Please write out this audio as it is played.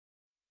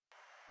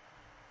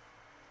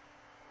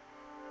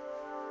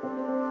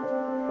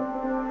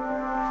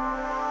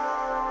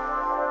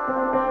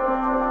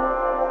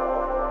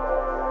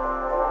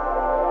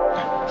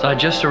So I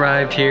just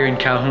arrived here in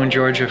Calhoun,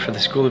 Georgia for the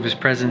School of His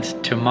Presence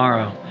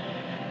tomorrow.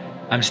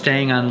 I'm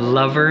staying on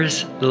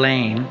Lover's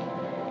Lane,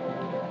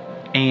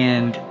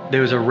 and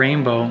there was a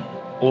rainbow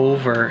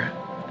over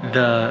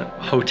the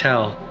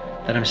hotel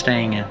that I'm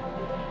staying in.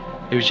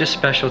 It was just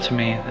special to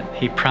me that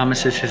He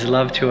promises His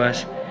love to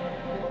us,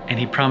 and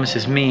He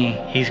promises me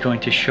He's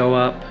going to show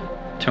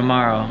up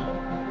tomorrow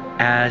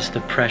as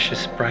the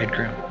precious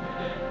bridegroom.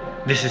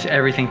 This is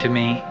everything to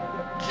me.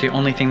 It's the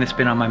only thing that's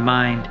been on my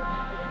mind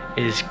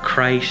is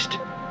Christ,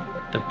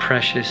 the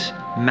precious,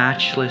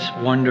 matchless,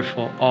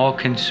 wonderful,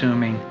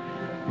 all-consuming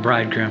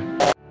bridegroom.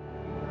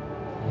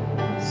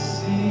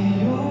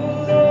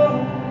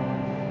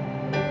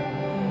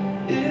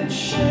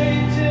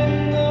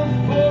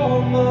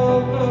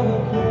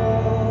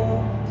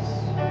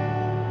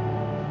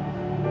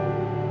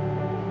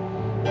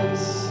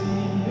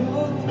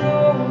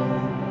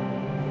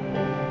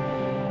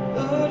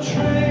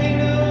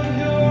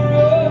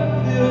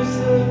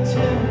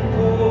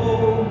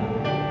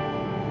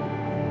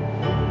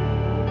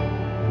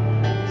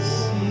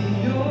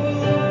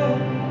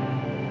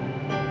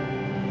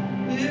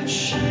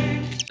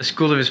 The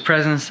School of His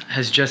Presence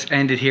has just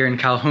ended here in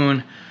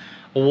Calhoun.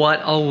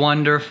 What a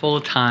wonderful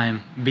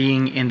time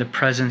being in the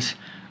presence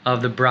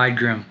of the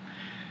bridegroom.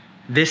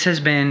 This has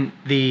been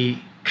the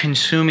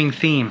consuming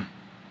theme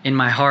in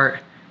my heart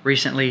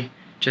recently,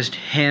 just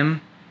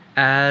Him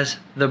as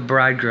the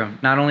bridegroom.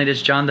 Not only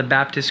does John the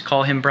Baptist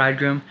call Him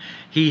bridegroom,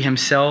 He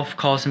Himself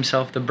calls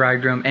Himself the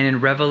bridegroom. And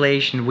in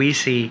Revelation, we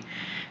see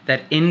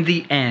that in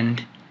the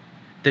end,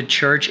 the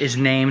church is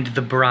named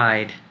the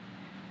bride.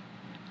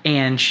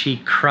 And she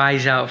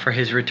cries out for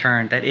His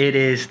return, that it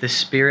is the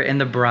Spirit and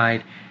the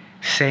bride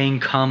saying,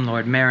 "Come,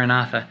 Lord,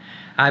 Maranatha."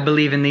 I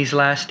believe in these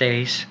last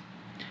days,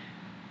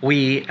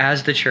 we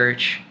as the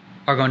church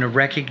are going to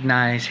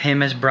recognize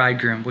Him as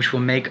bridegroom, which will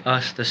make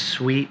us the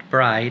sweet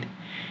bride.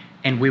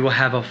 And we will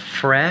have a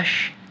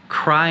fresh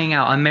crying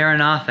out, a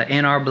Maranatha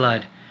in our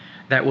blood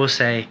that will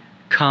say,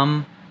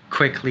 "Come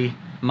quickly,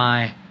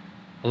 my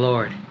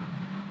Lord."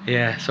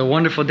 Yeah, so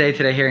wonderful day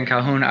today here in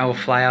Calhoun. I will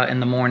fly out in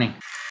the morning.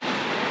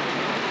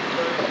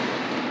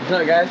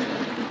 What's up, guys?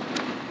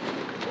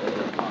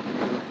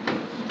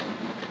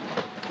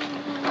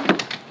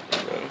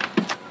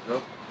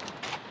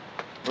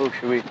 Oh,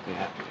 should we?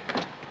 Yeah.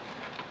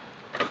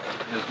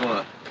 I just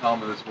want to call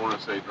me this morning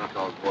and say he drank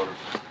all his water.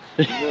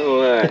 No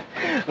way.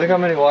 Look how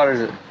many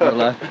waters are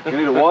left. You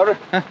need a water?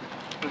 No,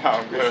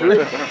 I'm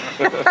good.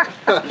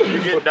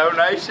 You get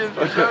donations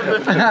or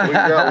something? We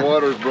got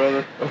waters,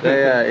 brother.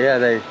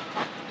 They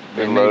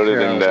Been loaded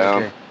and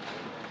down. Okay.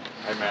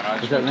 Hey man, I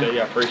just want to tell you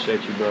I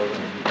appreciate you, brother.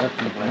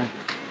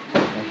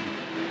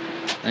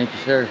 Thank you,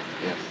 sir.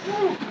 Yes.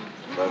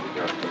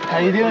 How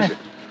you doing?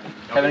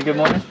 Having a good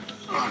morning?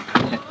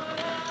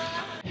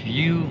 If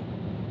you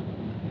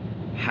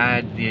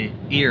had the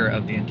ear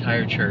of the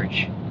entire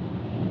church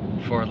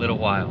for a little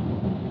while,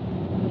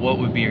 what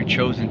would be your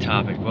chosen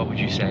topic? What would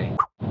you say?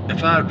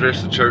 If I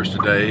addressed the church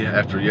today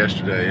after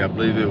yesterday, I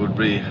believe it would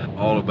be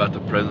all about the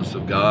presence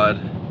of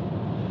God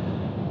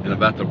and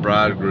about the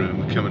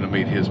bridegroom coming to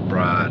meet his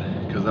bride,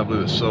 because I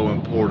believe it's so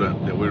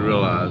important that we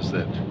realize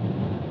that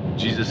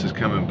Jesus is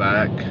coming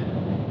back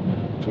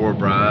for a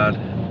bride,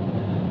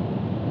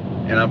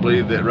 and I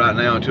believe that right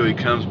now until He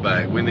comes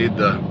back, we need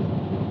to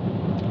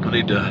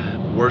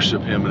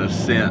worship Him in a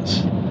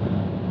sense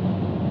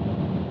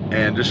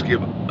and just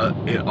give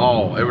it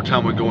all every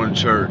time we go in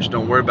church.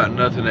 Don't worry about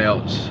nothing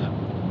else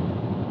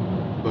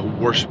but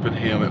worshiping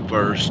Him at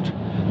first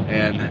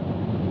and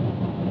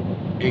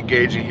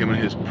engaging Him in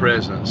His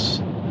presence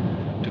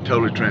to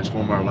totally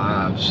transform our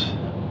lives,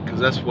 because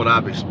that's what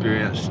I've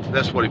experienced.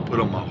 That's what He put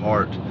on my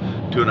heart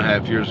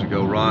 2.5 years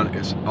ago. Ron,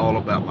 it's all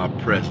about my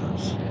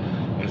presence.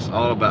 It's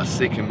all about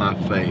seeking my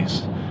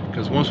face,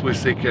 because once we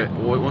seek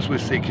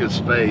His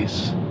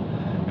face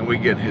and we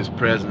get in His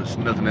presence,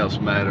 nothing else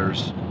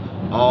matters.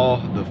 All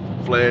the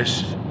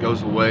flesh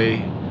goes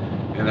away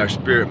and our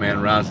spirit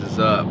man rises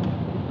up,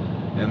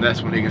 and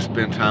that's when He can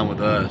spend time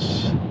with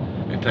us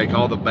and take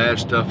all the bad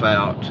stuff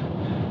out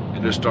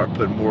and just start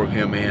putting more of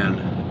Him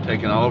in,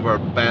 taking all of our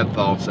bad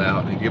thoughts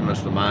out and giving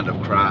us the mind of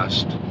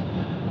Christ.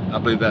 I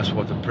believe that's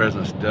what the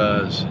presence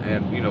does.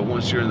 And you know,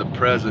 once you're in the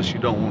presence, you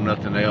don't want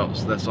nothing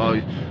else. That's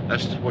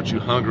what you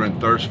hunger and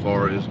thirst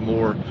for, is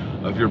more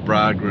of your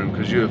bridegroom,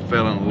 because you have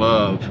fell in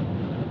love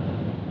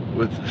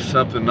with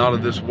something not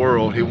of this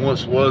world. He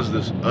once was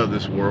of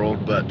this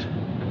world, but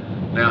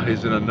now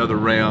He's in another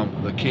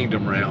realm, the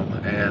kingdom realm.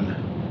 And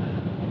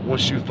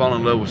once you fall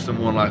in love with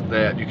someone like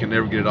that, you can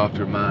never get it off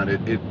your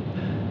mind.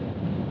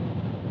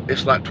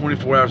 It's like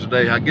 24 hours a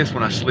day. I guess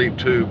when I sleep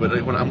too,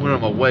 but when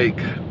I'm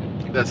awake,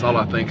 that's all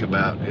I think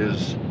about,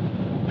 is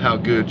how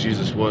good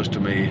Jesus was to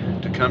me,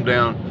 to come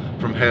down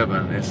from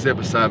heaven and sit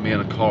beside me in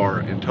a car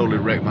and totally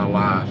wreck my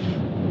life.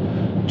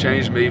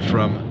 Changed me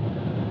from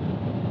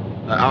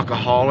an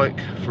alcoholic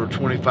for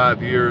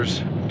 25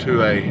 years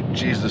to a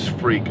Jesus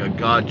freak, a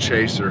God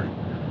chaser.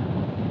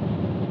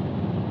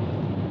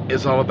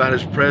 It's all about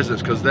His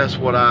presence, because that's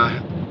what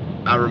I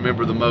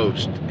remember the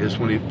most, is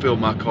when He filled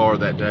my car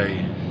that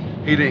day.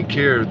 He didn't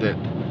care that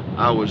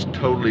I was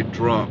totally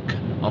drunk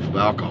off of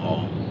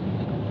alcohol.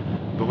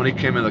 But when he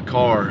came in the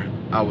car,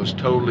 I was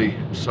totally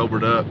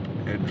sobered up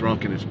and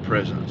drunk in his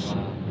presence.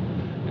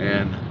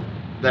 And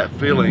that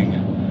feeling,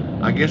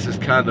 I guess it's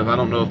kind of, I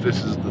don't know if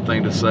this is the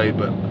thing to say,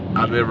 but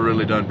I've never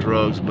really done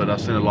drugs, but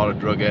I've seen a lot of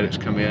drug addicts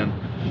come in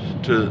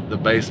to the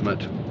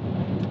basement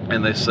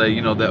and they say,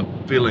 you know, that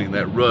feeling,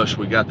 that rush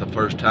we got the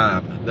first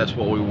time, that's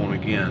what we want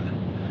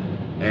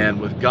again. And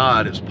with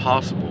God, it's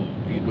possible.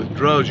 With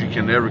drugs, you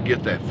can never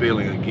get that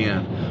feeling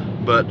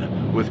again. But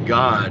with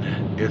God,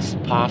 it's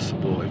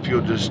possible. If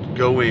you'll just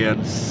go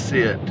in,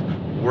 sit,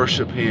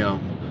 worship Him,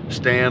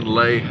 stand,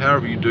 lay,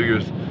 however you do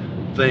your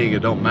thing,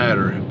 it don't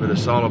matter. But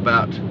it's all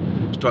about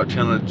start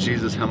telling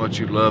Jesus how much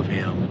you love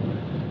Him,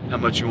 how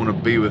much you want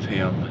to be with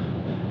Him,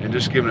 and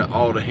just giving it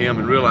all to Him,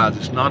 and realize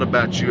it's not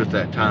about you at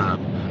that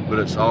time, but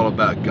it's all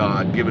about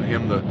God, giving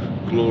Him the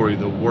glory,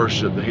 the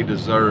worship that He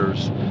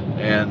deserves.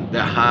 And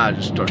that high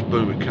just starts,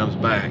 boom, it comes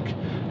back.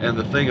 And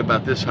the thing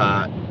about this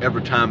high,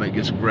 every time it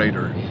gets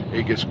greater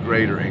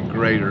and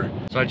greater.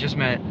 So I just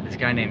met this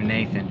guy named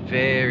Nathan,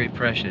 very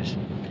precious.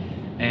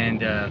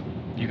 And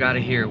you got to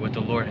hear what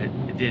the Lord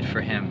did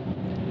for him.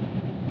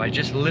 By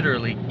just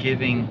literally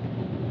giving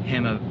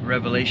him a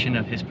revelation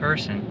of His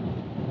person,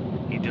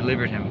 He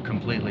delivered him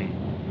completely.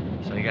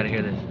 So you got to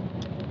hear this.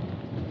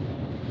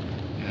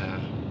 Yeah.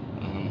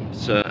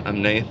 So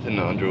I'm Nathan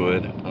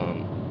Underwood.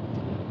 I'm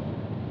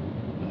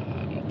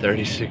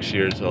 36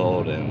 years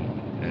old, and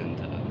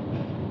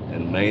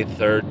May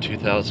 3rd,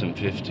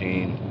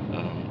 2015,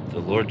 the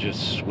Lord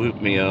just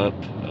swooped me up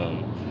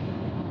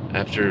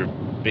after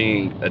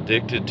being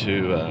addicted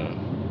to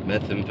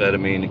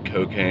methamphetamine and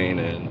cocaine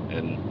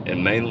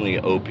and mainly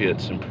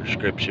opiates and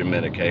prescription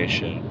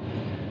medication.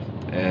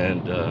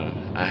 And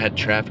I had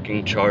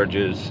trafficking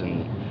charges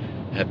and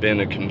had been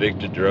a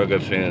convicted drug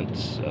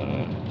offense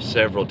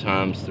several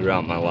times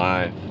throughout my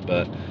life.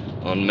 But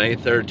on May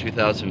 3rd,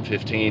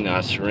 2015,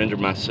 I surrendered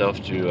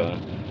myself to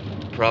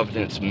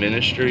Providence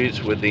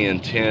Ministries with the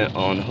intent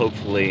on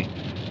hopefully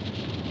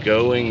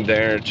going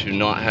there to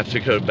not have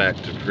to go back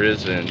to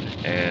prison.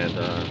 And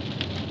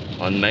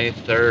on May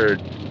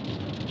 3rd,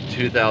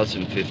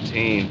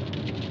 2015,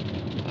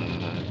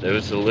 there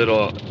was a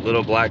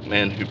little black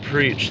man who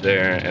preached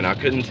there, and I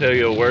couldn't tell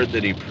you a word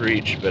that he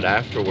preached, but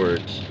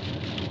afterwards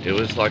it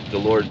was like the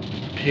Lord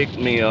picked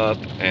me up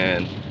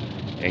and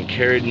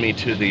carried me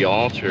to the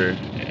altar,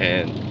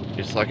 and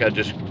it's like I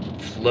just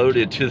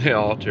floated to the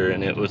altar,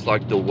 and it was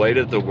like the weight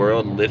of the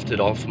world lifted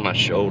off my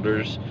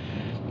shoulders.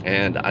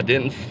 And I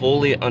didn't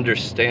fully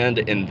understand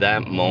in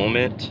that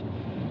moment,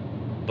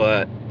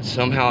 but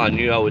somehow I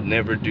knew I would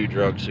never do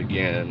drugs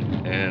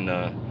again. And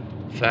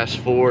fast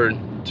forward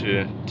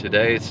to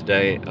today's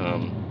date,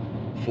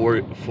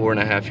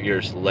 4.5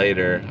 years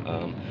later,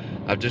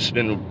 I've just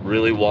been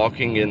really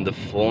walking in the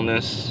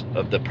fullness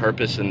of the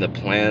purpose and the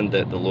plan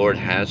that the Lord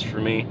has for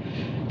me.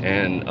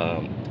 And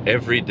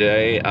every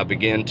day I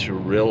begin to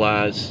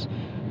realize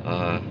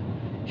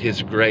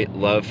His great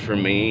love for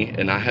me,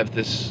 and I have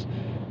this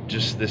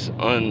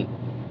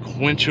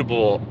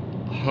unquenchable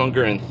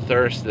hunger and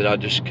thirst that I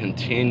just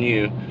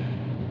continue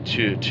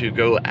to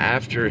go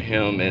after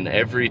Him. And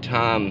every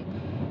time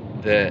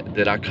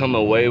that I come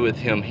away with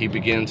Him, He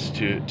begins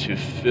to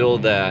fill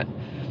that,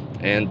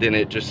 and then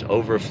it just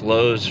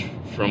overflows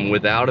from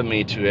without of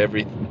me to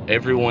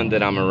everyone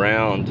that I'm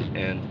around.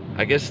 And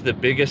I guess the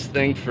biggest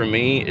thing for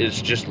me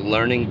is just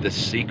learning the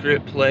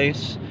secret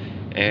place,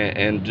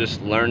 and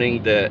just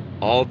learning that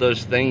all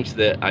those things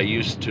that I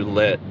used to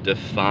let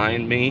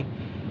define me,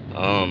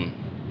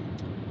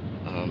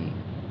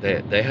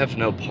 they have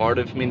no part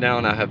of me now,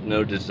 and I have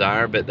no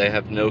desire, but they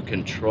have no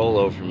control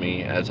over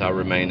me as I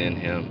remain in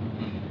Him.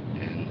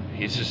 And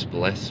He's just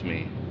blessed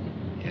me.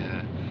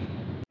 Yeah.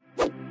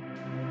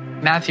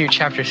 Matthew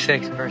chapter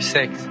 6, verse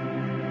 6.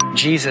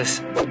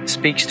 Jesus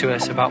speaks to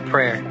us about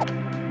prayer.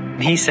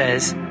 And He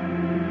says,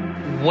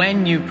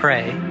 when you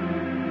pray,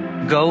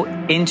 go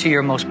into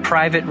your most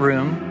private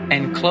room,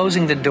 and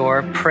closing the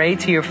door, pray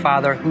to your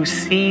Father who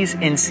sees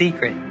in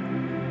secret.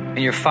 And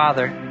your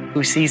Father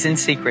who sees in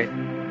secret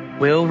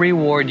will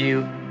reward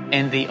you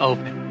in the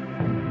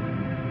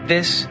open.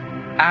 This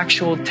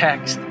actual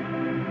text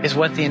is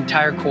what the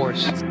entire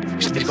course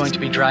is going to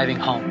be driving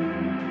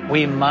home.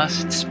 We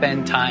must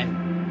spend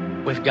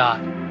time with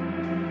God.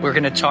 We're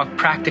going to talk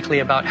practically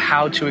about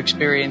how to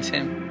experience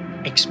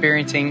Him,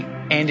 experiencing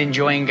and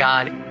enjoying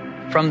God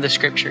from the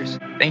Scriptures.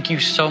 Thank you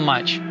so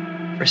much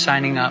for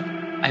signing up.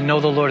 I know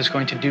the Lord is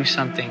going to do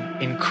something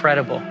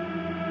incredible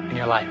in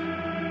your life.